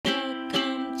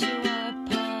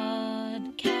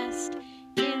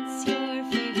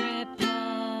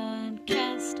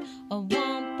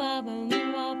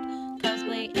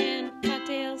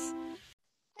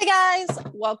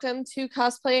welcome to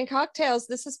Cosplay and Cocktails.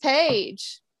 This is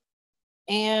Paige.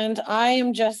 And I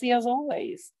am Jessie, as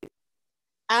always.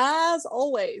 As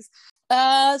always.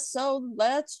 So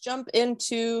let's jump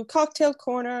into Cocktail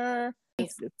Corner.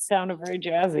 It sounded very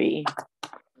jazzy.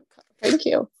 Thank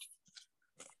you.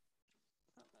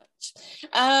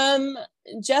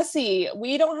 Jessie,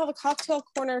 we don't have a Cocktail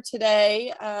Corner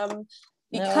today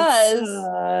because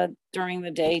no, during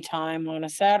the daytime on a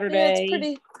Saturday. Yeah,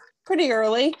 it's pretty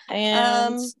early.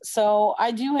 And so I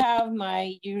do have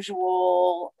my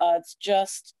usual, it's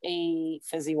just a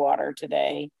fizzy water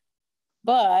today.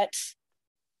 But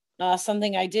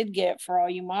something I did get for all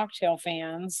you mocktail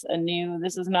fans,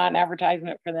 this is not an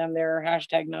advertisement for them, they're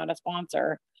hashtag not a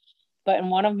sponsor. But in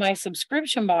one of my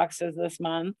subscription boxes this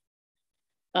month,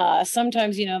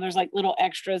 sometimes, there's like little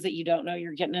extras that you don't know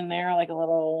you're getting in there, like a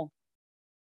little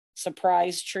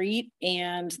surprise treat.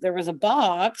 And there was a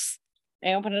box.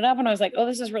 I opened it up and I was like, oh,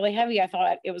 this is really heavy. I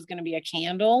thought it was going to be a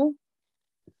candle.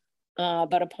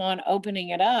 But upon opening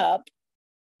it up,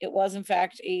 it was in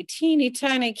fact a teeny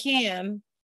tiny can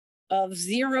of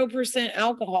 0%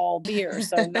 alcohol beer.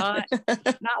 So not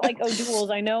like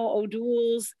O'Doul's. I know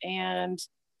O'Doul's and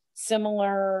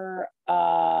similar,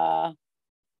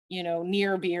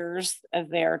 near beers, as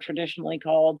they are traditionally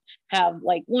called, have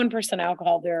like 1%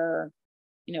 alcohol. They're,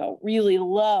 really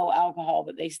low alcohol,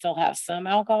 but they still have some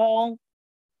alcohol.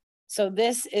 So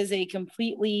this is a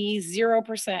completely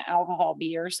 0% alcohol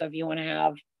beer. So if you want to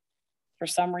have, for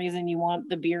some reason, you want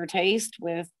the beer taste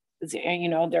with,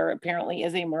 there apparently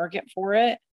is a market for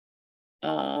it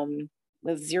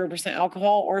with 0%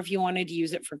 alcohol, or if you wanted to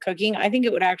use it for cooking, I think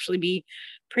it would actually be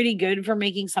pretty good for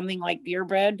making something like beer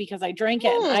bread, because I drank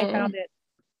it and I found it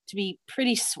to be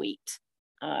pretty sweet.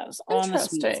 It was on the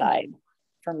sweet side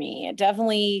for me. It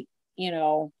definitely,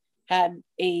 had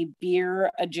a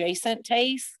beer adjacent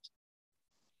taste.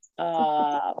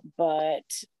 But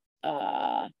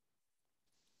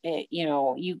it,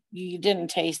 you didn't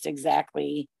taste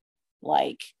exactly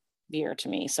like beer to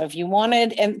me. So if you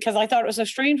wanted, and because I thought it was so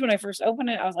strange when I first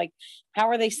opened it, I was like, how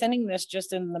are they sending this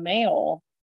just in the mail?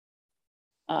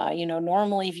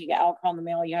 Normally if you get alcohol in the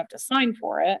mail, you have to sign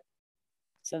for it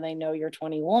so they know you're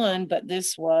 21, but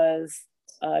this was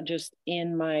just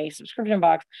in my subscription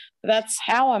box. But that's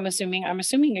how I'm assuming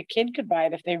a kid could buy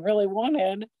it if they really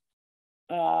wanted,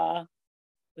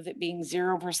 with it being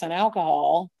 0%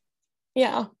 alcohol.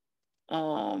 Yeah.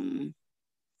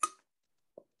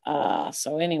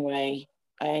 So anyway,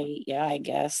 I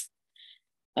guess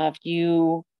if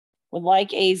you would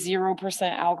like a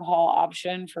 0% alcohol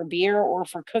option for beer or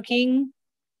for cooking,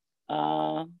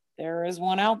 there is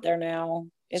one out there now.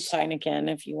 It's Heineken,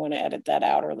 if you want to edit that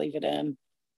out or leave it in.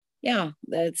 Yeah,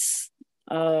 that's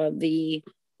the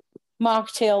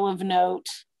mocktail of note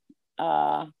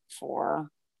for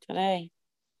today.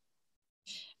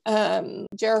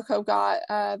 Jericho got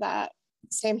that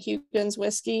Sam Hugin's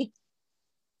whiskey.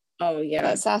 Oh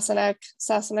yeah,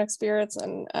 Sassenach Spirits,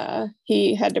 and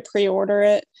he had to pre-order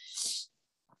it,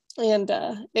 and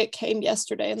it came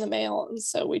yesterday in the mail, and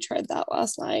so we tried that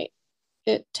last night.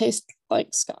 It tastes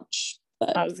like scotch,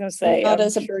 but I was gonna say not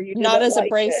as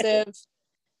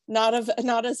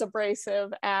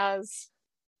abrasive as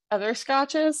other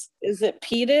scotches. Is it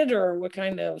peated, or what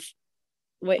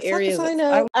area is it? I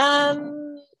know.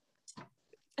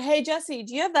 Hey Jessie,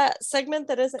 do you have that segment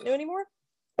that isn't new anymore?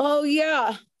 Oh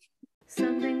yeah.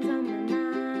 Something's on my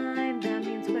mind, that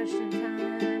means question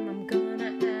time. I'm gonna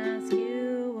ask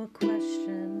you a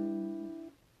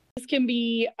question. This can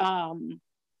be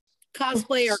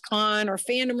cosplay or con or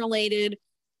fandom related,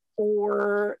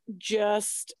 or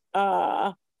just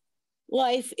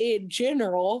life in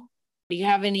general. Do you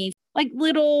have any like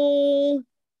little,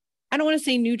 I don't want to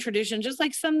say new tradition, just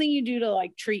like something you do to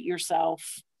like treat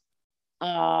yourself,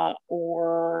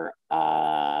 or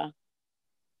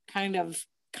kind of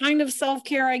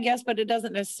self-care, I guess, but it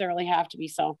doesn't necessarily have to be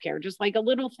self-care. Just like a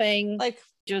little thing, like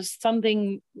just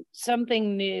something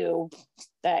new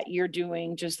that you're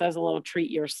doing just as a little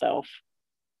treat yourself.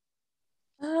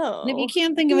 Oh. And if you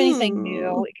can't think of anything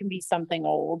new, it can be something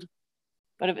old.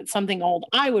 But if it's something old,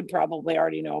 I would probably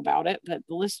already know about it, but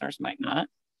the listeners might not.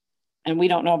 And we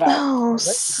don't know about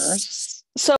listeners.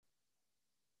 So,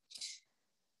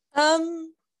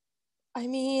 I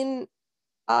mean,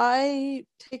 I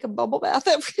take a bubble bath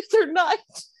every other night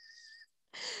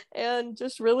and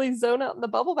just really zone out in the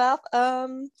bubble bath. Yeah,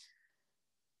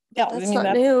 that's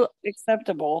not new.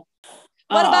 Acceptable.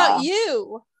 What about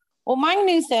you? Well, my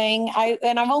new thing, I've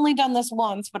only done this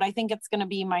once, but I think it's going to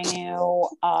be my new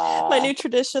my new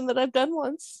tradition that I've done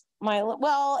once.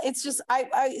 It's just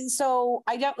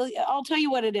I'll tell you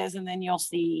what it is, and then you'll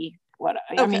see what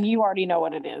Okay. I mean, you already know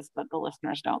what it is, but the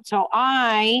listeners don't. So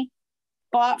I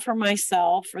bought for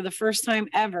myself, for the first time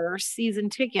ever, season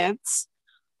tickets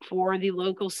for the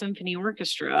local symphony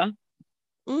orchestra.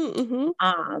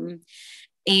 Mm-hmm.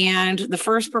 And the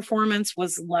first performance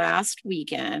was last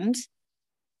weekend.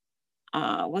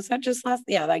 Was that just last?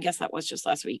 Yeah, I guess that was just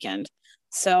last weekend.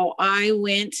 So I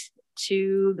went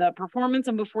to the performance,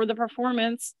 and before the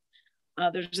performance,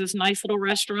 there's this nice little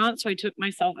restaurant. So I took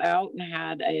myself out and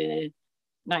had a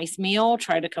nice meal,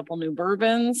 tried a couple new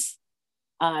bourbons,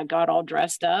 got all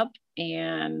dressed up,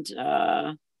 and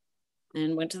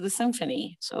went to the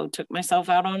symphony. So took myself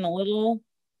out on a little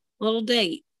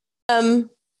date.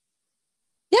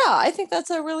 Yeah, I think that's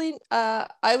a really,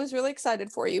 I was really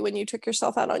excited for you when you took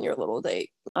yourself out on your little date.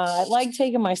 I like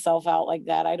taking myself out like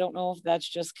that. I don't know if that's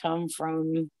just come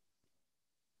from,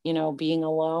 being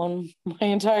alone my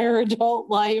entire adult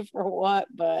life or what,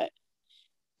 but,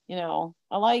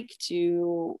 I like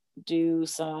to do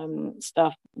some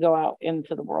stuff, go out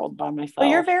into the world by myself. Well,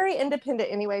 you're very independent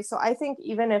anyway. So I think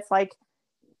even if like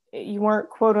you weren't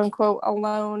quote unquote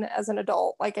alone as an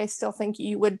adult, like I still think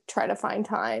you would try to find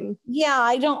time. Yeah,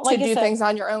 I don't like to do things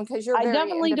on your own because you're very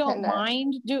definitely don't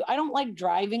mind. I don't like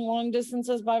driving long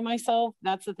distances by myself.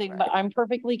 That's the thing. Right. But I'm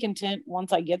perfectly content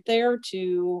once I get there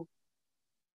to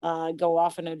go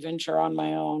off an adventure on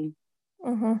my own.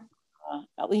 Mm-hmm.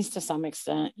 At least to some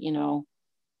extent, again,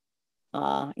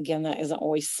 that isn't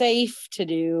always safe to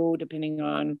do depending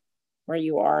on where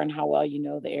you are and how well you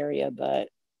know the area. But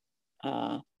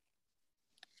yeah,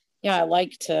 I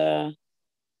like to,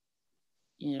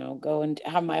 go and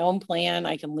have my own plan.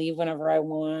 I can leave whenever I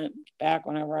want, back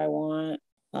whenever I want.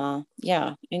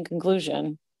 Yeah, in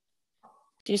conclusion,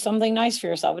 do something nice for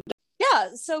yourself.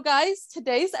 Yeah, so guys,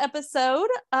 today's episode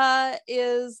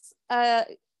is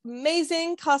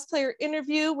amazing cosplayer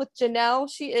interview with Janelle.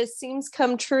 She is Seems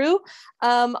Come True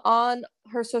on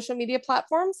her social media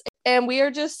platforms, and we are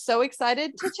just so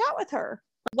excited to chat with her.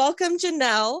 Welcome,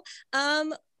 Janelle.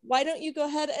 Why don't you go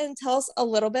ahead and tell us a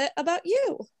little bit about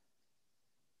you?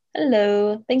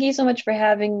 Hello, thank you so much for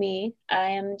having me.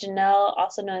 I am Janelle,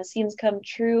 also known as Seems Come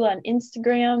True on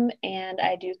Instagram, and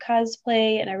I do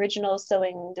cosplay and original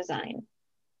sewing design.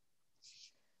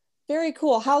 Very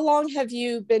cool. How long have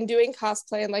you been doing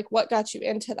cosplay, and like what got you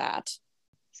into that?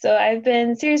 So I've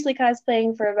been seriously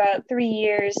cosplaying for about 3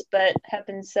 years, but have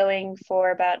been sewing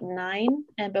for about 9.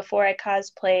 And before I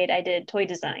cosplayed, I did toy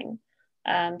design,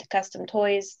 to custom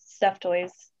toys, stuffed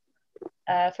toys,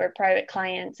 for private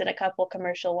clients and a couple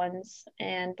commercial ones.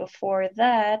 And before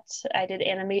that, I did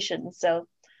animation. So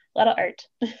a lot of art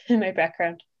in my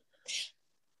background.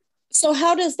 So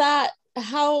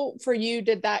how for you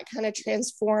did that kind of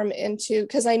transform into,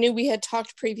 because I knew we had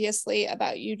talked previously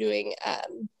about you doing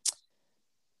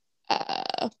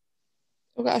oh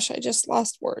gosh, I just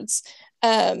lost words,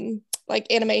 like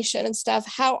animation and stuff.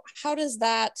 How does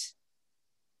that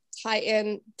tie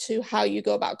in to how you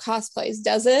go about cosplays?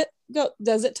 Does it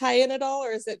tie in at all,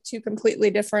 or is it two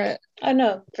completely different? Oh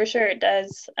no, for sure it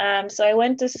does. So I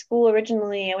went to school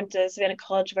originally. I went to Savannah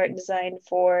College of Art and Design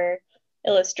for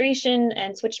illustration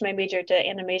and switched my major to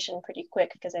animation pretty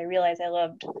quick because I realized I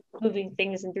loved moving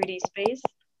things in 3D space.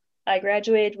 I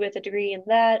graduated with a degree in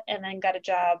that and then got a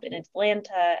job in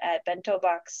Atlanta at Bento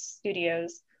Box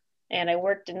Studios, and I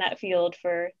worked in that field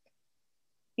for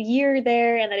a year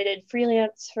there, and then I did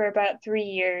freelance for about 3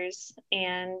 years.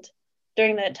 And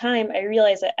during that time, I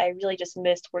realized that I really just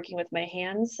missed working with my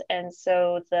hands, and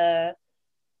so the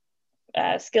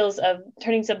skills of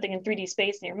turning something in 3D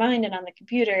space in your mind and on the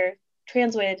computer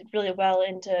translated really well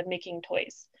into making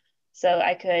toys. So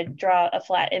I could draw a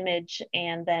flat image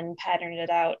and then pattern it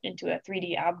out into a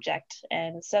 3D object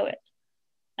and sew it.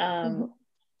 And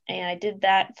I did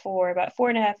that for about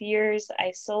 4.5 years.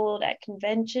 I sold at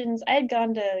conventions. I had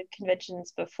gone to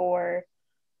conventions before,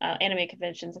 anime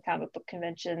conventions and comic book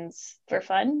conventions for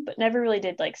fun, but never really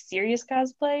did like serious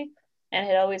cosplay, and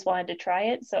had always wanted to try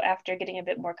it. So after getting a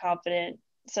bit more confident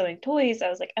sewing toys, I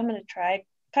was like, I'm going to try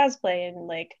cosplay. And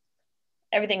like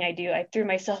everything I do, I threw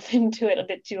myself into it a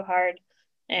bit too hard.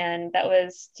 And that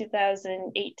was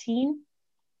 2018.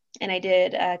 And I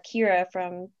did Kira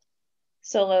from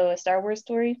Solo, A Star Wars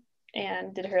Story,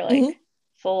 and did her like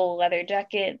full leather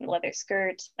jacket, leather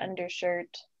skirt,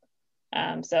 undershirt.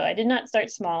 So I did not start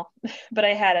small, but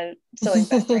I had a sewing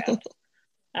background.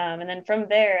 And then from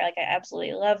there, like I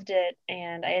absolutely loved it.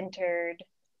 And I entered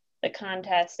the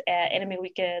contest at Anime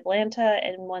Week in Atlanta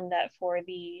and won that for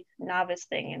the novice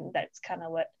thing. And that's kind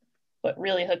of what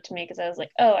really hooked me, because I was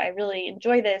like, oh, I really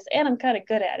enjoy this and I'm kind of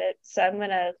good at it. So I'm going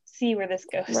to see where this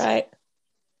goes. Right.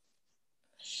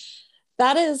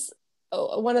 That is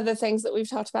one of the things that we've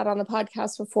talked about on the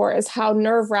podcast before is how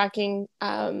nerve-wracking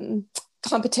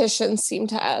competitions seem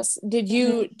to us. Do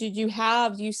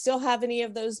you still have any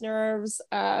of those nerves?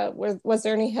 Was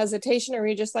there any hesitation, or were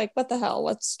you just like, what the hell,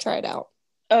 let's try it out?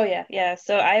 Oh yeah.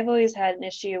 So I've always had an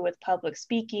issue with public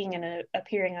speaking and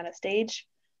appearing on a stage.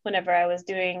 Whenever I was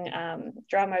doing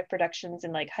drama productions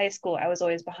in like high school, I was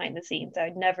always behind the scenes.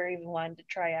 I'd never even wanted to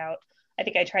try out. I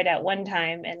think I tried out one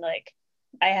time, and like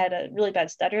I had a really bad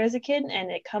stutter as a kid,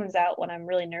 and it comes out when I'm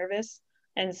really nervous.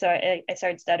 And so I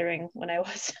started stuttering when I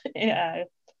was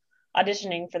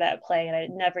auditioning for that play, and I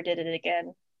never did it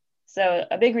again. So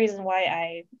a big reason why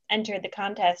I entered the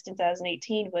contest in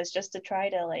 2018 was just to try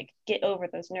to like get over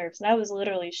those nerves. And I was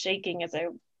literally shaking as I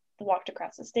walked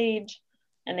across the stage,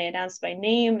 and they announced my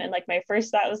name, and like my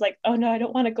first thought was like, oh no, I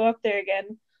don't want to go up there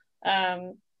again.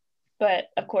 But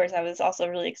of course I was also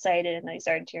really excited, and I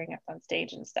started tearing up on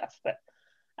stage and stuff. But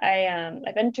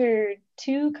I've entered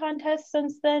 2 contests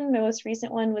since then. My most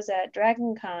recent one was at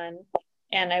Dragon Con,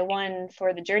 and I won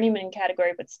for the journeyman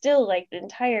category, but still like the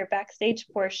entire backstage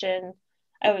portion,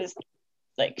 I was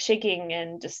like shaking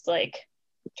and just like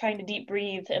trying to deep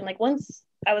breathe. And like once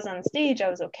I was on stage, I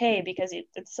was okay because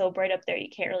it's so bright up there, you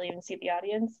can't really even see the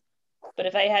audience. But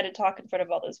if I had to talk in front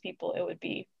of all those people, it would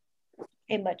be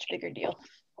a much bigger deal.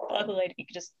 Luckily, you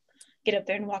could just get up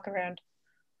there and walk around.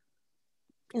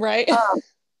 Right.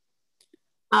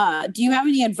 Do you have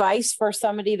any advice for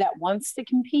somebody that wants to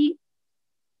compete?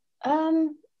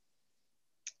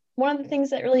 One of the things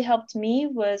that really helped me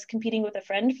was competing with a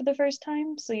friend for the first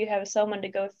time. So you have someone to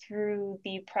go through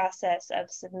the process of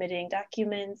submitting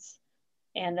documents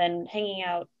and then hanging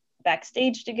out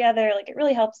backstage together. Like it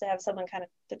really helps to have someone kind of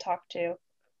to talk to.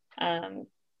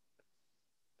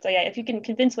 So yeah, if you can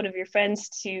convince one of your friends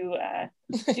to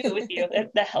do it with you,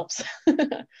 that helps.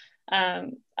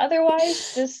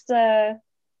 Otherwise, just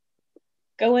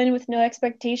go in with no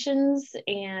expectations,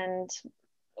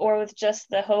 or with just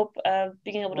the hope of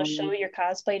being able to show your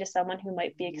cosplay to someone who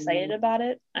might be excited about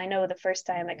it. I know the first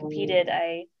time I competed,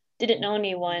 I didn't know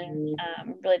anyone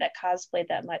really that cosplayed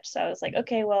that much. So I was like,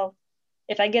 okay, well,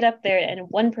 if I get up there and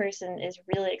one person is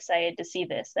really excited to see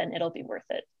this, then it'll be worth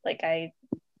it. Like I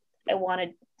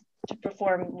wanted to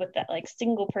perform with that like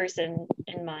single person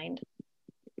in mind.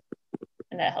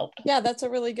 And that helped. Yeah, that's a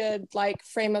really good like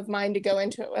frame of mind to go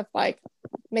into it with. Like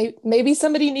maybe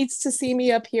somebody needs to see me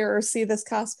up here or see this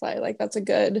cosplay. Like that's a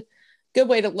good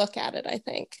way to look at it, I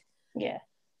think. Yeah.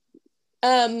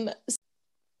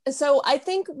 So I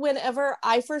think whenever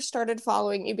I first started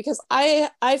following you, because I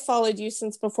followed you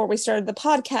since before we started the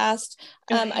podcast,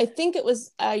 I think it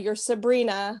was your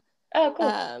Sabrina,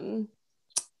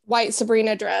 white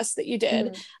Sabrina dress that you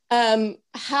did.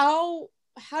 How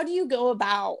do you go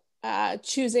about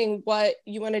choosing what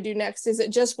you want to do next? Is it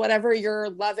just whatever you're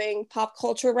loving pop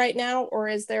culture right now, or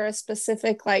is there a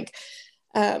specific like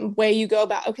way you go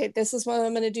about, okay, this is what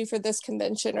I'm going to do for this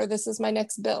convention, or this is my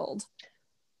next build?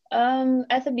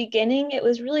 At the beginning, it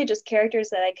was really just characters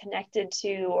that I connected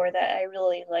to, or that I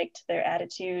really liked their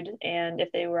attitude, and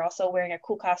if they were also wearing a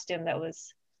cool costume, that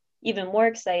was even more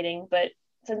exciting. But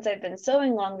since I've been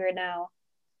sewing longer now,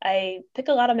 I pick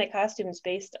a lot of my costumes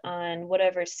based on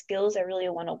whatever skills I really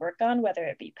want to work on, whether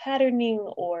it be patterning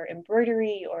or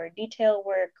embroidery or detail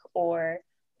work or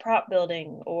prop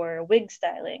building or wig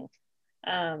styling.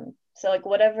 So like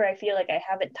whatever I feel like I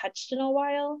haven't touched in a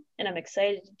while and I'm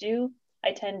excited to do,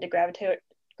 I tend to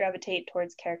gravitate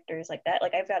towards characters like that.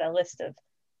 Like I've got a list of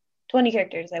 20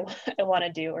 characters I want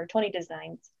to do, or 20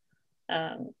 designs.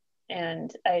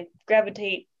 And I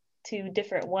gravitate to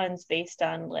different ones based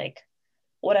on like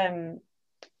what I'm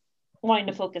wanting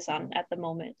to focus on at the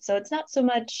moment. So it's not so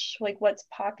much like what's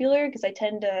popular, because I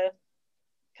tend to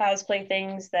cosplay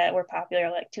things that were popular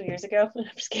like 2 years ago and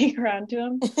I'm just getting around to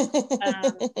them.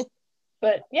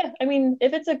 But yeah, I mean,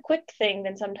 if it's a quick thing,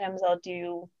 then sometimes I'll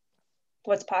do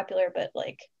what's popular, but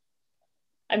like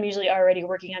I'm usually already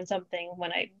working on something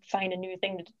when I find a new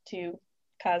thing to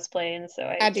cosplay, and so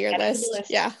I add to your list.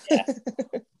 Yeah.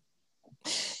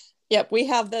 Yep, we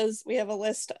have a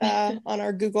list on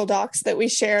our Google Docs that we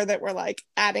share that we're like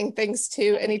adding things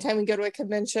to anytime we go to a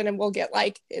convention, and we'll get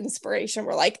like inspiration.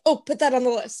 We're like, oh, put that on the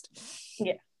list.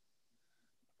 Yeah.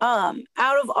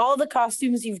 Out of all the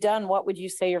costumes you've done, what would you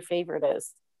say your favorite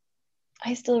is?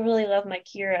 I still really love my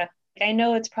Kira. I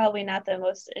know it's probably not the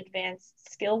most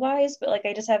advanced skill-wise, but like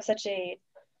I just have such a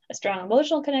strong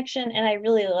emotional connection, and I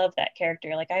really love that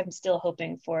character. Like I'm still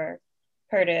hoping for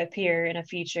her to appear in a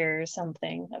feature or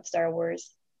something of Star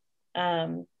Wars.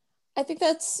 I I think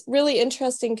that's really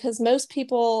interesting because most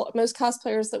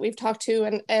cosplayers that we've talked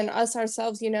to and us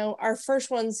ourselves, our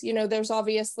first ones, there's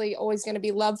obviously always going to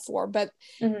be love for, but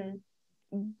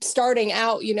Mm-hmm. starting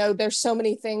out, there's so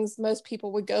many things most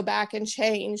people would go back and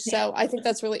change. So I think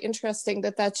that's really interesting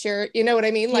that's your, you know what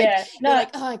I mean? Like, Yeah, you're like,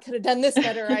 oh, I could have done this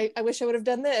better. I wish I would have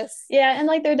done this. yeah, and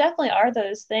like there definitely are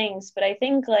those things, but I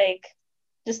think like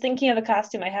just thinking of a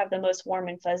costume I have the most warm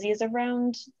and fuzzies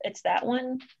around, it's that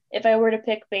one. If I were to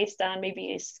pick based on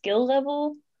maybe a skill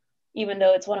level, even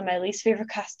though it's one of my least favorite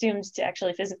costumes to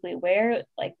actually physically wear,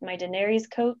 like my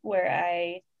Daenerys coat, where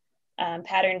I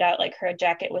patterned out like her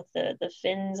jacket with the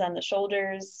fins on the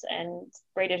shoulders and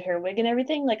braided her wig and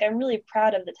everything. Like I'm really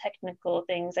proud of the technical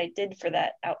things I did for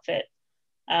that outfit,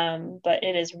 but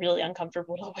it is really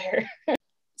uncomfortable to wear.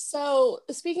 So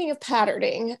speaking of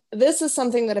patterning, this is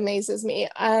something that amazes me.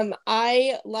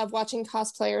 I love watching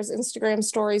cosplayers' Instagram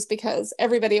stories because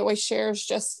everybody always shares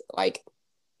just like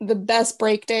the best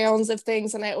breakdowns of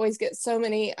things. And I always get so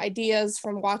many ideas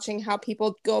from watching how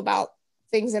people go about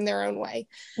things in their own way.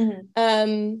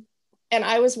 Mm-hmm. And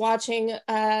I was watching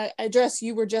a dress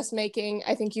you were just making.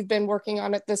 I think you've been working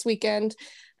on it this weekend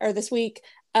or this week.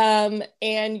 And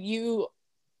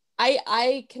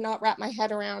I cannot wrap my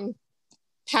head around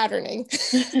patterning,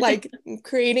 like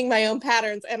creating my own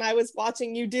patterns. And I was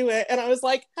watching you do it and I was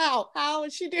like, how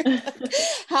is she doing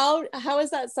that? How is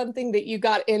that something that you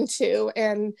got into?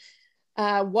 And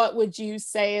what would you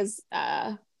say is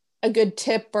a good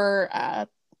tip or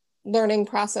learning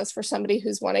process for somebody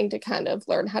who's wanting to kind of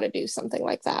learn how to do something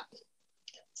like that?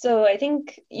 So I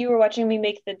think you were watching me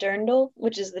make the Dirndl,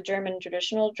 which is the German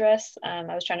traditional dress. I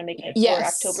was trying to make it for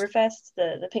Oktoberfest,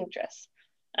 the pink dress.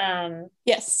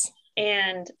 Yes.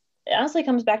 And it honestly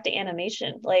comes back to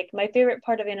animation. Like my favorite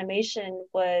part of animation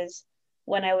was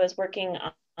when I was working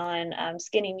on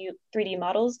skinning 3D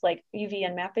models, like UV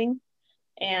and mapping.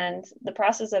 And the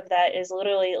process of that is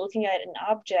literally looking at an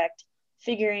object,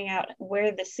 figuring out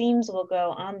where the seams will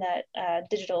go on that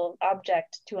digital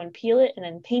object to unpeel it and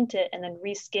then paint it and then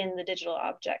reskin the digital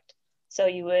object. So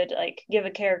you would like give a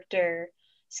character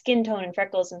skin tone and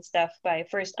freckles and stuff by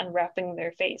first unwrapping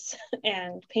their face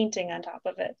and painting on top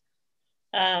of it.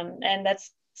 And that's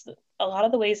a lot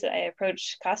of the ways that I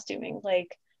approach costuming.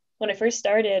 Like when I first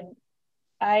started,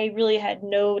 I really had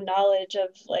no knowledge of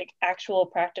like actual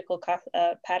practical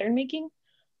pattern making.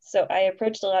 So I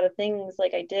approached a lot of things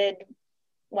like I did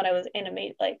when I was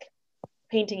like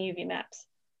painting UV maps.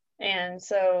 And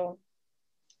so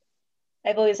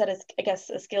I've always had,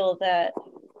 a skill that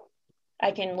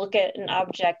I can look at an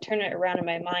object, turn it around in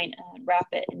my mind and wrap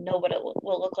it and know what it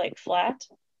will look like flat.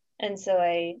 And so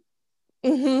I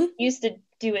used to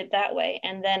do it that way.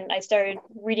 And then I started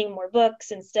reading more books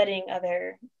and studying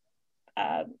other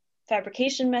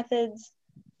fabrication methods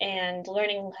and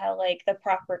learning how like the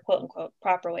proper quote unquote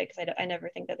proper way, because I never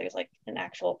think that there's like an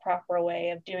actual proper way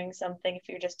of doing something if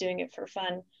you're just doing it for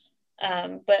fun.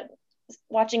 But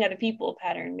watching other people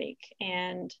pattern make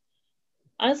and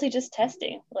honestly just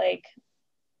testing, like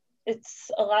it's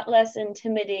a lot less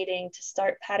intimidating to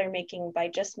start pattern making by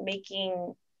just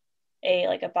making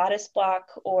a bodice block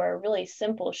or a really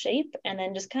simple shape and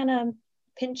then just kind of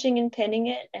pinching and pinning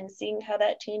it and seeing how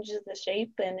that changes the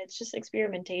shape. And it's just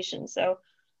experimentation. So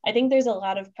I think there's a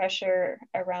lot of pressure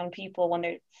around people when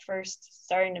they're first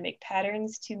starting to make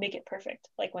patterns to make it perfect.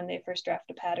 Like when they first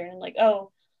draft a pattern and like,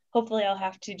 oh, hopefully I'll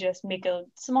have to just make a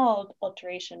small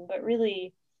alteration. But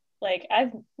really, like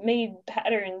I've made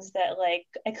patterns that like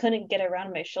I couldn't get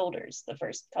around my shoulders the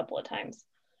first couple of times.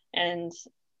 And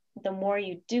the more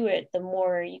you do it, the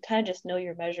more you kind of just know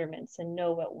your measurements and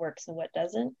know what works and what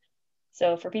doesn't.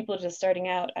 So for people just starting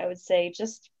out, I would say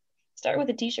just start with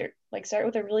a t-shirt, like start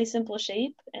with a really simple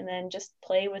shape and then just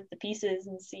play with the pieces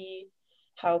and see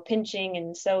how pinching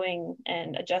and sewing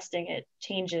and adjusting it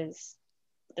changes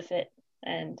the fit.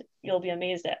 And you'll be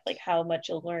amazed at like how much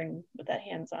you'll learn with that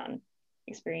hands-on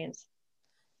experience.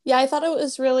 Yeah, I thought it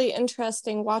was really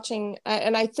interesting watching,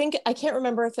 and I think I can't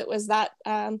remember if it was that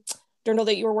journal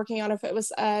that you were working on, if it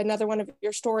was another one of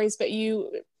your stories, but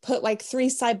you put like 3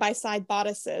 side-by-side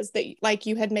bodices that like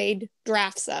you had made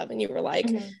drafts of, and you were like,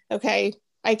 okay,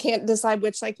 I can't decide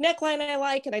which like neckline I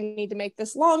like, and I need to make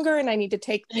this longer, and I need to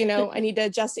take, I need to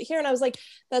adjust it here. And I was like,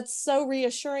 that's so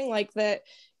reassuring, like that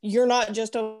you're not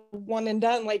just a one and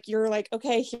done, like you're like,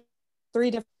 okay, here's 3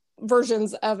 different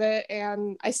versions of it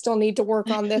and I still need to work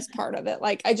on this part of it.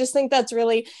 Like I just think that's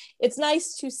really, it's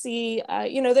nice to see,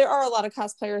 there are a lot of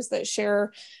cosplayers that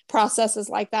share processes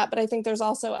like that, but I think there's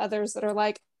also others that are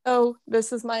like, oh,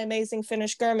 this is my amazing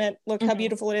finished garment, look how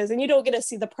beautiful it is, and you don't get to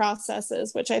see the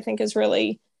processes, which I think is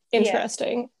really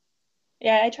interesting.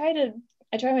 Yeah, I try to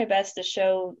I try my best to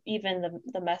show even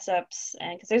the mess ups,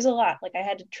 and because there's a lot. Like I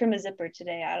had to trim a zipper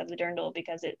today out of the dirndl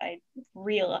because I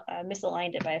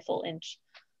misaligned it by a full inch.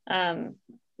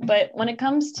 But when it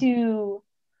comes to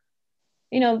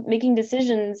making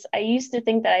decisions, I used to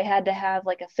think that I had to have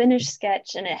like a finished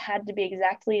sketch and it had to be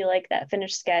exactly like that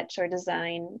finished sketch or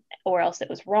design, or else it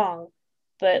was wrong.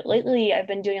 But lately I've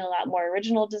been doing a lot more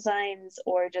original designs,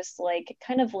 or just like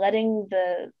kind of letting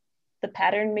the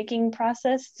pattern making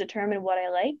process determine what I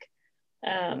like.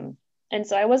 And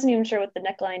so I wasn't even sure what the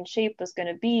neckline shape was going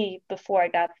to be before I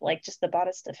got like just the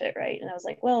bodice to fit right. And I was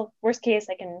like, well, worst case,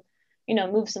 I can,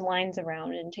 move some lines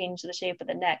around and change the shape of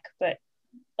the neck. But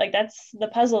like that's the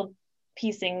puzzle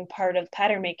piecing part of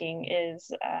pattern making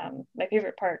is my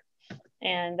favorite part.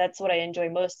 And that's what I enjoy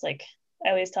most. Like I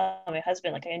always tell my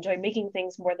husband, like I enjoy making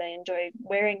things more than I enjoy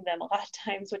wearing them a lot of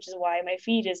times, which is why my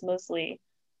feed is mostly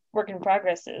work in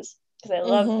progresses, because I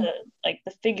love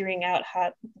the figuring out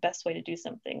how the best way to do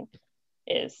something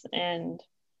is. And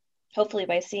hopefully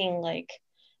by seeing like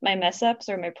my mess ups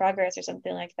or my progress or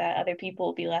something like that, other people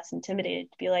will be less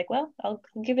intimidated to be like, well, I'll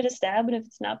give it a stab, and if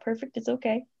it's not perfect, it's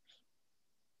okay.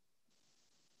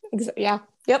 Yeah.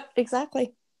 Yep,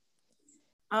 exactly.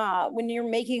 When you're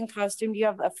making a costume, do you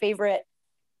have a favorite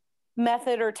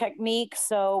method or technique?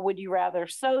 So would you rather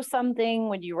sew something?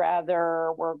 Would you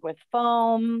rather work with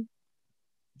foam?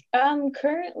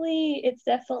 Currently it's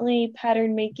definitely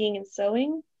pattern making and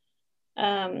sewing.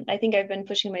 I think I've been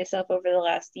pushing myself over the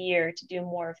last year to do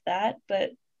more of that,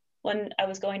 but when I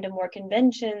was going to more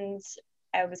conventions,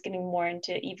 I was getting more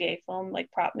into EVA foam,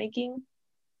 like prop making.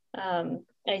 And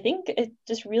I think it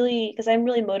just really, because I'm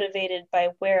really motivated by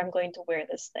where I'm going to wear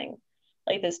this thing.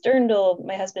 Like this dirndl,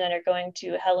 my husband and I are going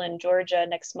to Helen, Georgia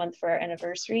next month for our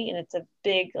anniversary, and it's a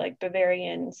big like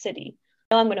Bavarian city.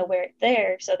 I know I'm going to wear it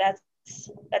there, so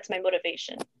that's my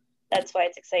motivation. That's why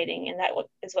it's exciting, and that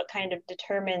is what kind of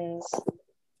determines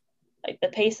like the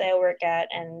pace I work at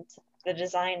and the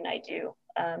design I do.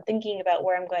 Thinking about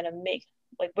where I'm going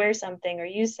to wear something or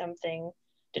use something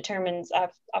determines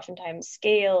oftentimes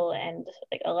scale and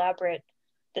like elaborate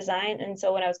design. And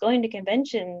so when I was going to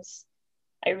conventions,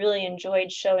 I really enjoyed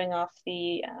showing off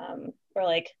or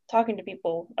like talking to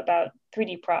people about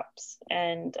 3D props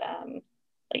and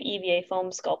like EVA foam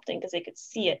sculpting, because they could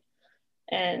see it.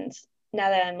 And now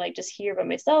that I'm like just here by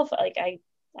myself, like I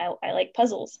like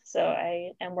puzzles, so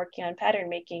I am working on pattern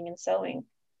making and sewing.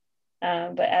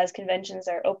 But as conventions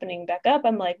are opening back up,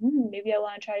 I'm like, maybe I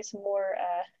want to try some more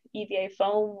EVA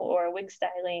foam or wig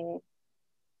styling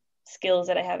skills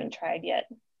that I haven't tried yet.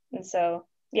 And so,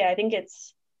 yeah, I think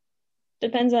it's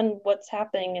depends on what's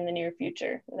happening in the near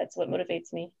future. That's what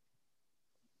motivates me.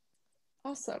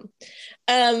 Awesome.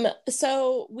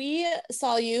 So we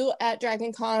saw you at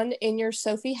Dragon Con in your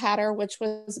Sophie Hatter, which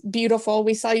was beautiful.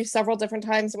 We saw you several different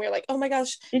times, and we were like, oh my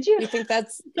gosh, did you? We think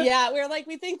that's yeah. We were like,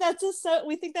 we think that's a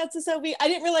Sophie. I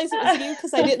didn't realize it was you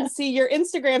because I didn't see your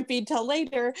Instagram feed till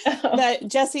later. But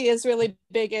Jessie is really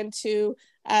big into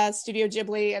Studio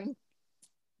Ghibli, and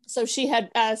so she had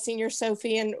seen your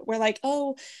Sophie, and we're like,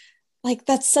 oh, like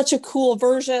that's such a cool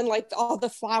version, like all the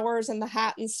flowers and the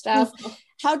hat and stuff.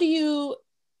 How do you,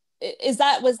 was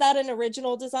that an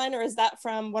original design, or is that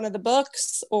from one of the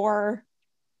books, or?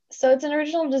 So it's an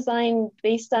original design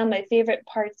based on my favorite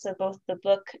parts of both the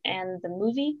book and the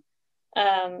movie.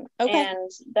 Okay. And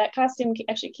that costume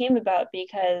actually came about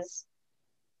because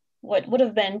what would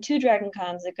have been 2 Dragon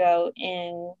Cons ago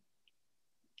in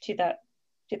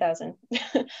 2000,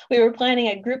 we were planning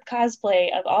a group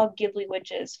cosplay of all Ghibli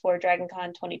witches for Dragon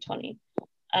Con 2020.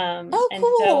 And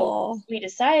cool. So we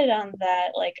decided on that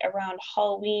like around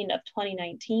Halloween of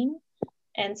 2019.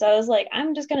 And so I was like,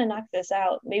 I'm just gonna knock this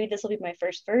out. Maybe this will be my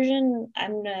first version.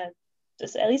 I'm gonna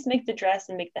just at least make the dress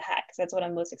and make the hat, because that's what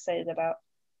I'm most excited about.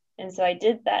 And so I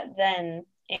did that then,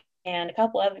 and a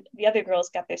couple of the other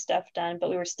girls got their stuff done, but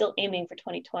we were still aiming for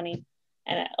 2020.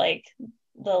 And like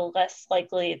the less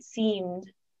likely it seemed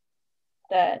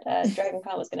that Dragon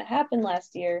Con was going to happen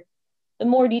last year, the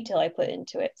more detail I put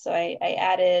into it. So I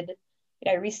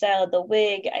restyled the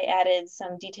wig, I added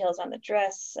some details on the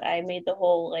dress, I made the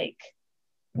whole like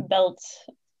belt,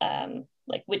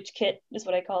 like witch kit is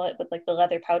what I call it, with like the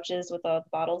leather pouches with all the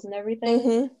bottles and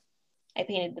everything. I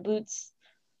painted the boots,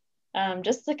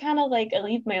 just to kind of like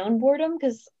alleviate my own boredom,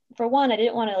 because for one, I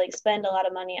didn't want to like spend a lot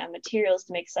of money on materials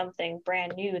to make something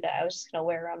brand new that I was just gonna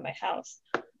wear around my house.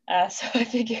 So I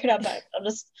figured I'll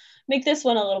just make this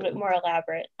one a little bit more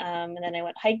elaborate. And then I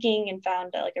went hiking and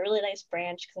found like a really nice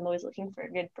branch, because I'm always looking for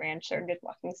a good branch or a good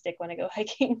walking stick when I go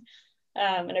hiking.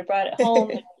 And I brought it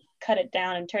home and cut it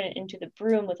down and turned it into the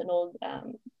broom with an old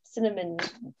cinnamon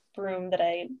broom that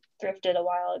I thrifted a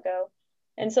while ago.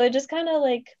 And so it just kind of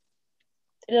like,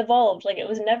 it evolved. Like it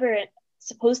was never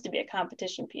supposed to be a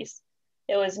competition piece.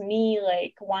 It was me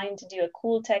like wanting to do a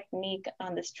cool technique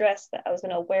on this dress that I was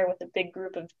going to wear with a big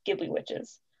group of Ghibli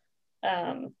witches.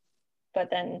 But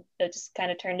then it just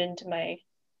kind of turned into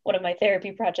one of my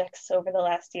therapy projects over the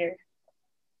last year.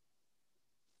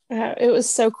 It was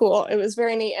so cool. It was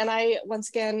very neat. And I, once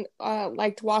again,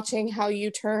 liked watching how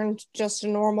you turned just a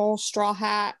normal straw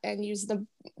hat and used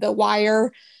the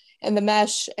wire and the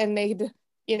mesh and made,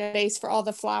 base for all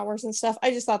the flowers and stuff.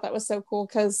 I just thought that was so cool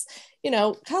because,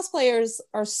 cosplayers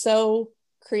are so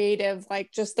creative,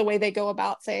 like just the way they go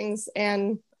about things.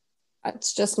 And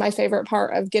it's just my favorite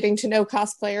part of getting to know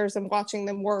cosplayers and watching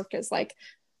them work is like,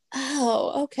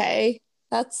 oh, okay.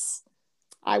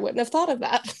 I wouldn't have thought of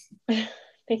that.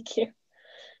 Thank you.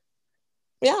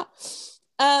 Yeah.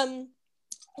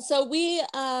 So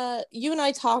you and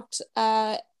I talked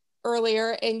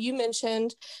earlier, and you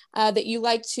mentioned that you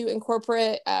like to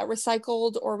incorporate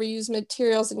recycled or reused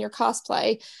materials in your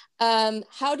cosplay.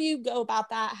 How do you go about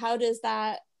that? How does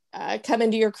that come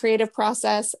into your creative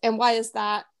process, and why is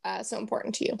that so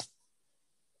important to you?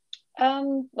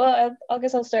 Well, I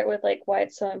guess I'll start with like why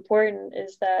it's so important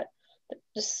is that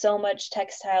just so much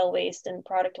textile waste and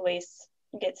product waste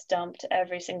gets dumped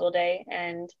every single day,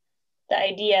 and the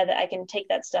idea that I can take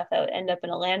that stuff that would end up in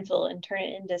a landfill and turn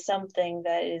it into something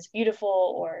that is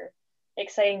beautiful or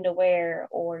exciting to wear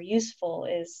or useful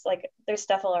is like there's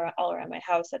stuff all around my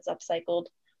house that's upcycled.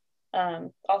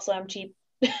 Also, I'm cheap,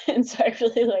 and so I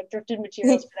really like thrifted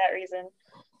materials for that reason.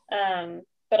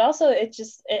 But also it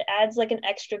adds like an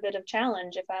extra bit of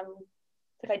challenge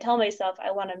if I tell myself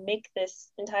I want to make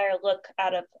this entire look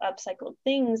out of upcycled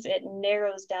things, it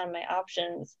narrows down my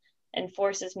options and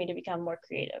forces me to become more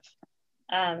creative.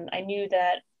 I knew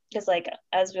that because, like,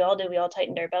 as we all did, we all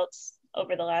tightened our belts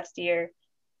over the last year,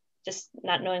 just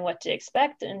not knowing what to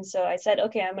expect. And so I said,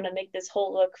 okay, I'm going to make this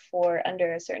whole look for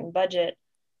under a certain budget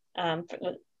for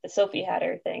the Sophie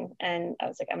Hatter thing. And I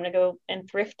was like, I'm going to go and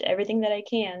thrift everything that I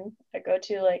can. I go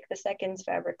to like the Seconds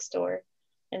fabric store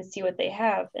and see what they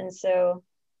have. And so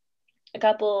a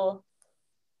couple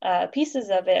pieces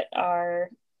of it are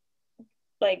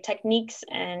like techniques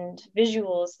and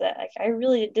visuals that like I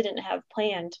really didn't have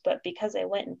planned, but because I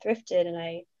went and thrifted and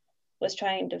I was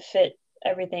trying to fit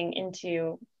everything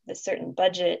into this certain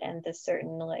budget and this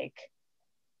certain like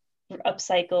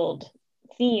upcycled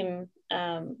theme,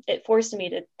 it forced me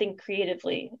to think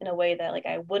creatively in a way that like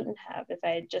I wouldn't have if I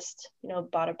had just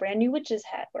bought a brand new witch's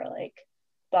hat or like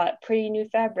bought pretty new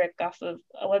fabric off of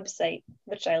a website,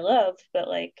 which I love, but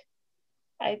like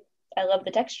I love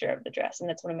the texture of the dress, and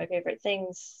that's one of my favorite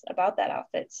things about that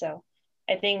outfit. So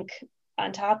I think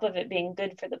on top of it being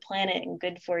good for the planet and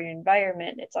good for your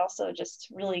environment, it's also just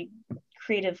really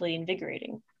creatively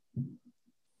invigorating.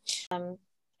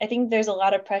 I think there's a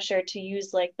lot of pressure to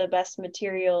use like the best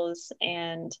materials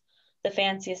and the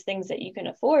fanciest things that you can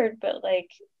afford, but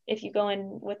like if you go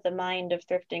in with the mind of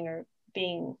thrifting or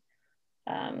being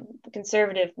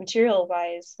conservative material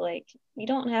wise, like you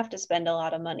don't have to spend a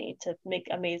lot of money to make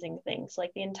amazing things.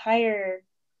 Like the entire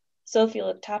Sophie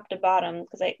look top to bottom,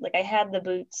 because I had the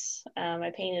boots,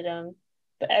 I painted them,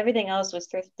 but everything else was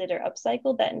thrifted or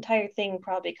upcycled. That entire thing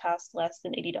probably cost less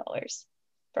than $80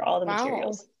 for all the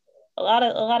materials. A lot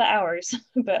of hours,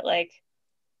 but like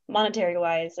monetary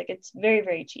wise, like it's very,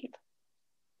 very cheap.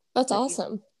 That's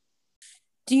awesome.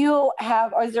 Do you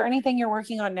have, or is there anything you're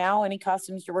working on now? Any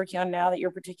costumes you're working on now that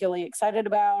you're particularly excited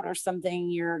about, or something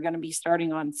you're going to be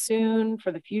starting on soon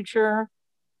for the future?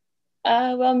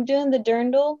 Well, I'm doing the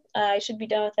dirndl. I should be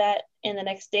done with that in the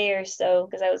next day or so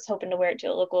because I was hoping to wear it to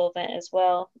a local event as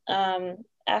well.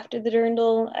 After the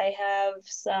dirndl, I have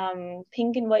some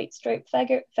pink and white striped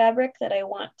fabric that I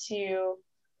want to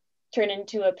turn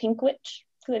into a pink witch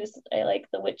because I like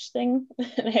the witch thing.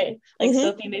 And I like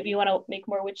Sophie, maybe you want to make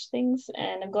more witch things.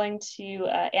 And I'm going to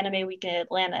Anime Week in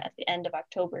Atlanta at the end of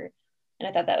October, and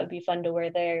I thought that would be fun to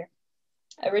wear there.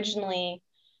 Originally,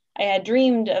 I had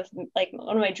dreamed of like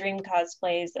one of my dream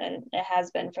cosplays, and it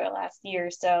has been for the last year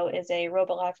or so, is a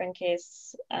Robo La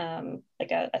Francaise,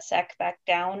 like a sack back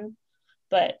gown,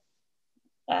 but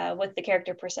with the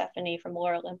character Persephone from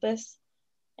Lore Olympus.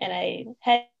 And I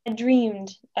had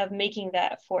dreamed of making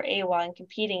that for AWA and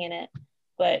competing in it.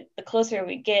 But the closer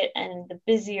we get and the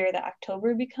busier the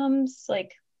October becomes,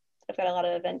 like I've got a lot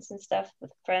of events and stuff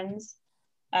with friends,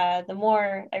 the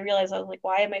more I realized I was like,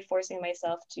 why am I forcing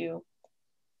myself to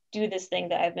do this thing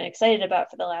that I've been excited about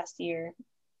for the last year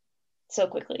so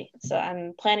quickly? So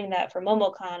I'm planning that for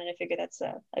MomoCon, and I figure that's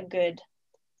a good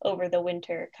over the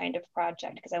winter kind of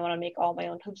project because I want to make all my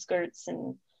own hoop skirts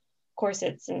and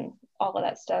corsets and all of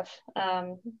that stuff.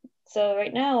 So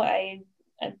right now I'm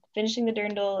finishing the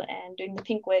dirndl and doing the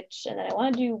Pink Witch, and then I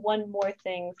want to do one more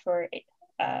thing for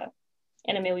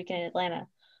Anime Weekend in Atlanta,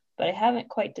 but I haven't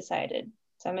quite decided.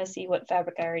 So I'm gonna see what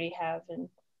fabric I already have and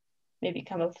maybe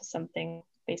come up with something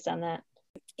based on that.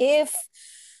 If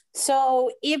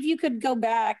you could go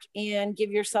back and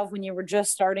give yourself, when you were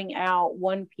just starting out,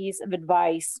 one piece of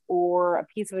advice, or a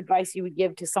piece of advice you would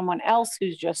give to someone else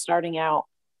who's just starting out,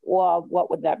 well, what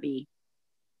would that be?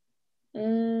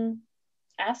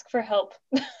 Ask for help.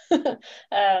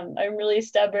 I'm really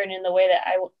stubborn in the way that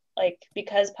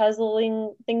because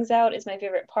puzzling things out is my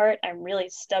favorite part. I'm really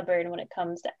stubborn when it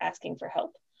comes to asking for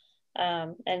help.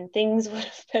 And things would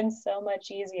have been so much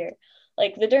easier.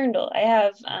 Like the dirndl, I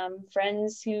have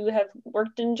friends who have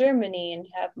worked in Germany and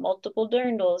have multiple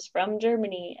dirndls from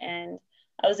Germany, and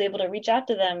I was able to reach out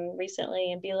to them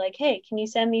recently and be like, hey, can you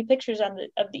send me pictures of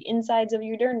the insides of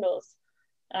your dirndls?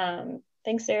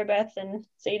 Thanks, Sarah Beth and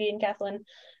Sadie and Kathleen.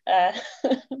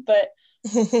 But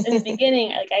in the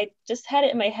beginning, I just had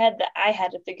it in my head that I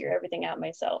had to figure everything out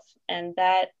myself, and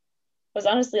that was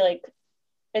honestly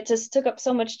it just took up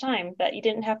so much time that you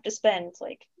didn't have to spend.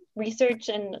 Research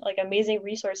and amazing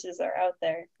resources are out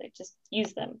there. Just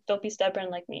use them. Don't be stubborn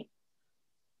like me.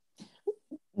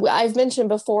 I've mentioned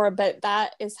before, but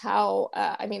that is how,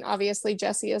 obviously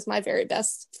Jessie is my very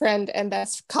best friend and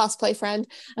best cosplay friend.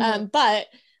 But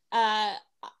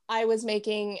I was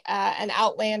making an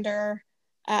Outlander,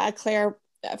 Claire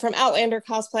from Outlander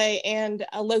cosplay, and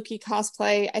a Loki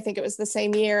cosplay. I think it was the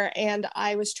same year. And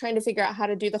I was trying to figure out how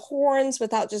to do the horns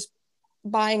without just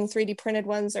buying 3D printed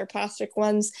ones or plastic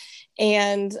ones,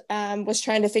 and was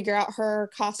trying to figure out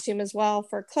her costume as well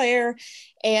for Claire.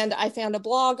 And I found a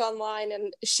blog online,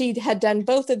 and she had done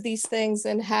both of these things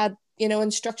and had,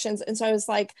 instructions. And so I was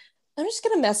like, I'm just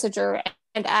going to message her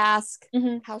and ask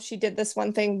how she did this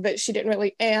one thing that she didn't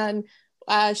really. And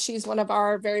she's one of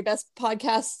our very best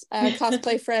podcast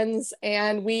cosplay friends,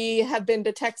 and we have been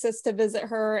to Texas to visit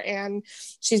her, and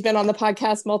she's been on the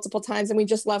podcast multiple times, and we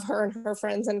just love her and her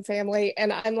friends and family.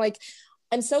 And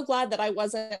I'm so glad that I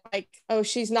wasn't like, oh,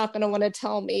 she's not going to want to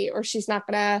tell me, or she's not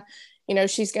going to,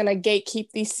 she's going to gatekeep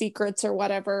these secrets or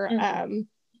whatever.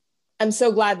 I'm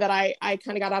so glad that I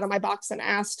kind of got out of my box and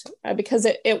asked, because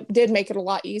it did make it a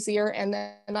lot easier, and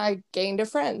then I gained a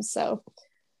friend. So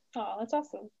oh, that's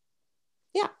awesome.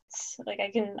 Yeah,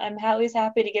 I'm always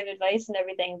happy to give advice and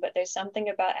everything, but there's something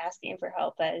about asking for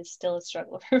help that is still a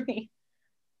struggle for me.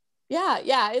 Yeah,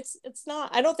 it's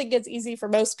not, I don't think it's easy for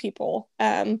most people,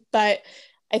 but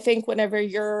I think whenever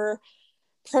you're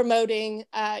promoting,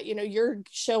 you're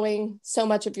showing so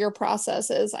much of your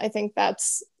processes, I think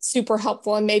that's super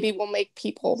helpful, and maybe will make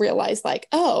people realize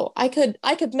oh, I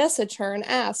could message her and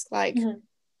ask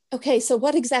okay, so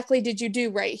what exactly did you do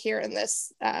right here in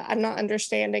this? I'm not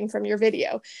understanding from your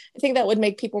video. I think that would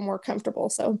make people more comfortable.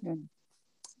 So,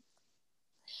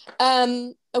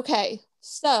 okay,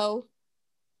 so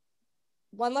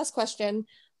one last question.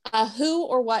 Who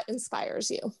or what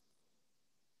inspires you?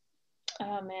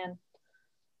 Oh, man.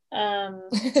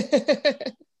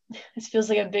 This feels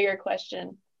like a bigger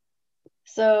question.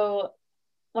 So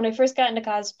when I first got into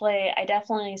cosplay, I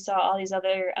definitely saw all these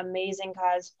other amazing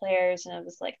cosplayers, and I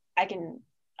was like, I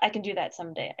can do that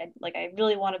someday. I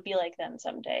really want to be like them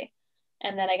someday.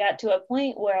 And then I got to a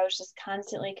point where I was just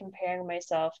constantly comparing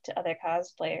myself to other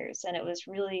cosplayers, and it was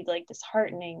really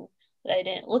disheartening that I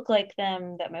didn't look like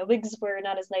them, that my wigs were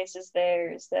not as nice as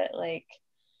theirs, that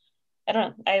I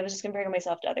don't know, I was just comparing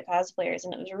myself to other cosplayers,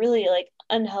 and it was a really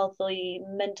unhealthy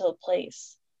mental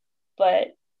place.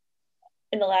 But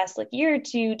in the last year or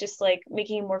two, just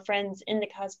making more friends in the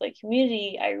cosplay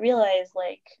community, I realized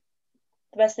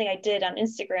the best thing I did on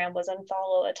Instagram was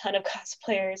unfollow a ton of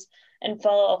cosplayers and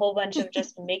follow a whole bunch of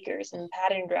just makers and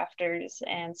pattern drafters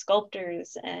and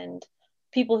sculptors and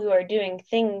people who are doing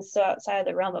things so outside of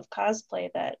the realm of cosplay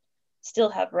that still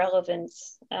have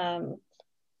relevance. So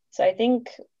I think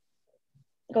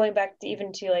going back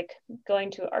to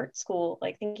going to art school,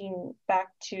 thinking back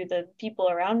to the people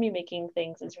around me making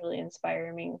things is really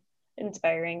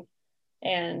inspiring.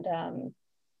 And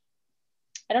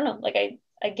I don't know,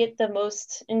 I get the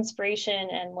most inspiration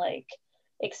and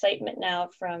excitement now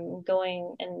from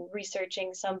going and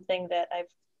researching something that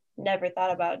I've never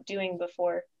thought about doing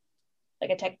before,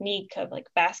 a technique of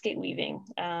basket weaving.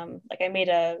 I made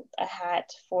a hat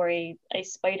for a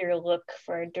spider look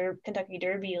for a Kentucky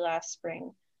Derby last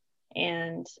spring,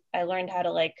 and I learned how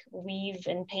to weave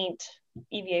and paint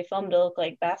EVA foam to look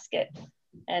like basket,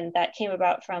 and that came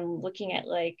about from looking at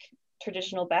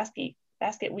traditional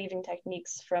basket weaving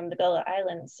techniques from the Bella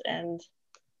Islands. And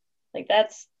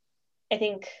that's, I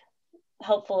think,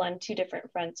 helpful on two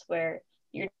different fronts, where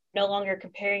you're no longer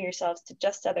comparing yourselves to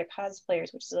just other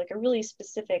cosplayers, which is like a really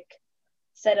specific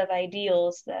set of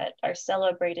ideals that are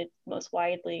celebrated most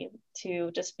widely,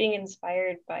 to just being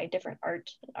inspired by different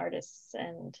art and artists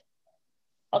and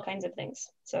all kinds of things.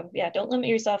 So yeah, don't limit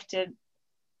yourself to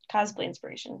cosplay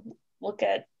inspiration. Look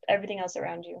at everything else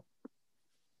around you.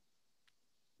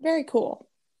 Very cool.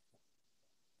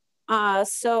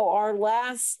 So our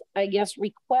last, I guess,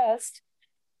 request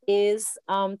is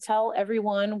tell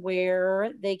everyone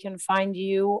where they can find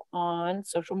you on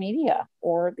social media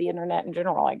or the internet in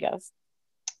general, I guess.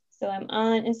 So I'm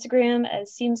on Instagram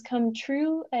as Seems Come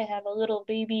True. I have a little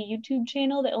baby YouTube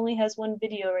channel that only has one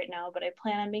video right now, but I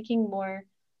plan on making more.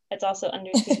 It's also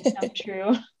under Seems Come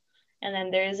True. And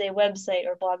then there is a website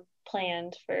or blog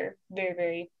planned for very,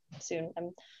 very soon.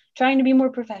 I'm trying to be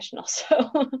more professional,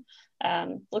 so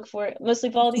look for it.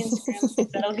 Mostly follow the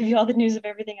Instagram. That'll give you all the news of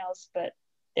everything else, but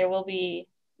there will be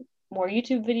more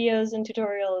YouTube videos and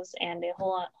tutorials and a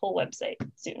whole website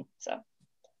soon. So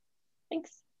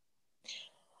thanks.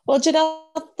 Well, Janelle,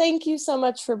 thank you so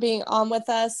much for being on with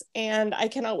us. And I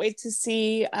cannot wait to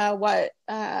see what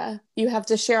you have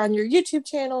to share on your YouTube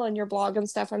channel and your blog and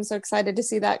stuff. I'm so excited to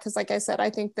see that because, like I said,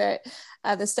 I think that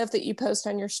the stuff that you post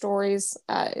on your stories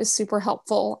is super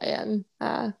helpful and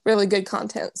really good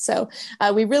content. So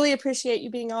we really appreciate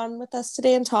you being on with us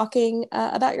today and talking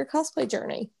about your cosplay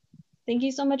journey. Thank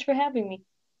you so much for having me.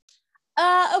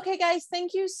 Okay, guys,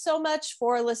 thank you so much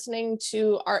for listening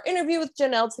to our interview with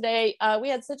Janelle today. We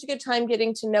had such a good time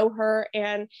getting to know her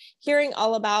and hearing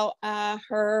all about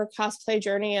her cosplay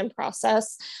journey and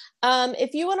process.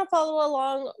 If you want to follow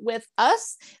along with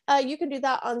us, you can do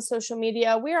that on social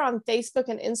media. We're on Facebook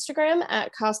and Instagram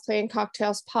at Cosplay and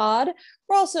Cocktails Pod.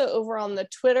 We're also over on the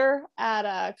Twitter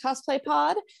at Cosplay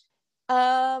Pod.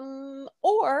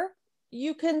 Or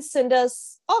you can send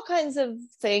us all kinds of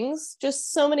things,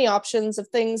 just so many options of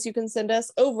things you can send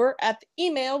us over at the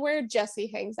email where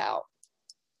Jessie hangs out.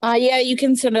 Yeah, you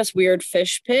can send us weird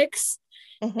fish pics,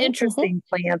 interesting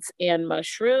plants and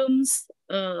mushrooms.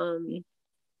 We've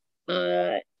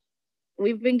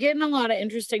been getting a lot of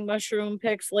interesting mushroom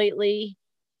pics lately,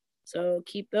 so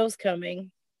keep those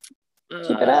coming.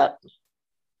 Keep it up.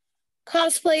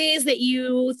 Cosplays that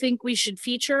you think we should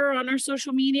feature on our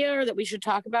social media or that we should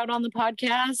talk about on the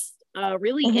podcast.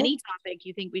 Really any topic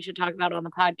you think we should talk about on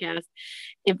the podcast.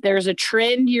 If there's a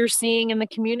trend you're seeing in the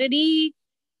community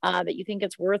that you think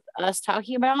it's worth us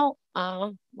talking about,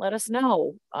 let us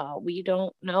know. We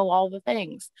don't know all the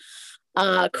things.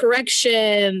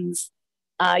 Corrections.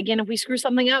 Again, if we screw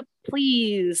something up,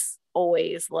 please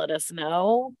always let us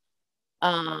know.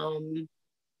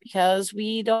 Because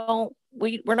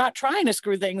we're not trying to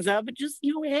screw things up. It just,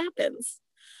 it happens.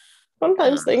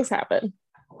 Sometimes things happen.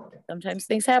 Sometimes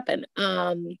things happen.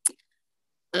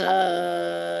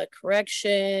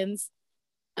 Corrections,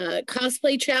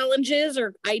 cosplay challenges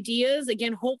or ideas.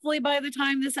 Again, hopefully by the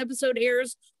time this episode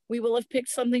airs, we will have picked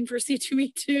something for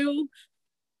C2E2.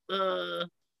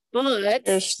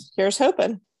 But here's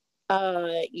hoping.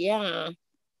 Yeah.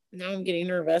 Now I'm getting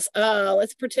nervous.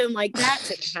 Let's pretend like that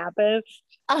didn't happen.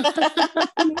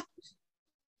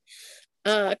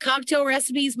 Cocktail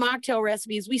recipes, mocktail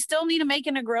recipes. We still need to make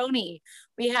a Negroni.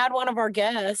 We had one of our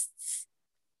guests,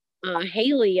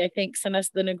 Haley, I think, sent us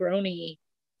the Negroni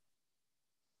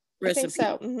recipe. I think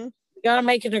so. We gotta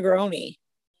make a Negroni.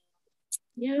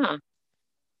 Yeah.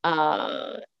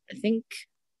 I think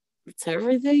that's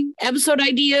everything. Episode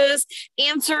ideas,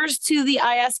 answers to the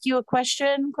I ask you a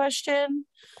question.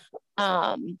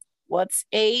 What's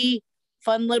a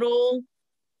fun little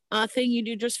thing you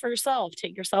do just for yourself?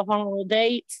 Take yourself on a little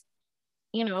date.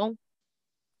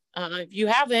 If you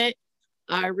haven't,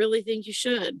 I really think you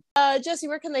should. Jessie,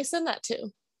 where can they send that to?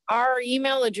 Our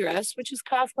email address, which is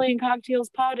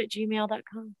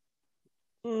cosplayandcocktailspod@gmail.com.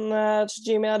 That's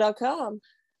gmail.com.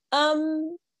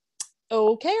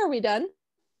 Okay, are we done?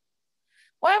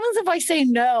 What happens if I say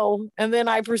no and then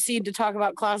I proceed to talk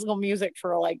about classical music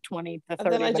for like 20 to 30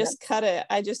 minutes? Then I just cut it.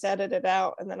 I just edit it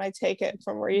out and then I take it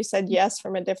from where you said yes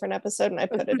from a different episode and I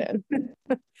put it in.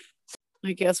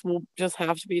 I guess we'll just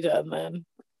have to be done then.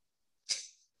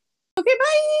 Okay,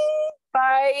 bye.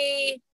 Bye.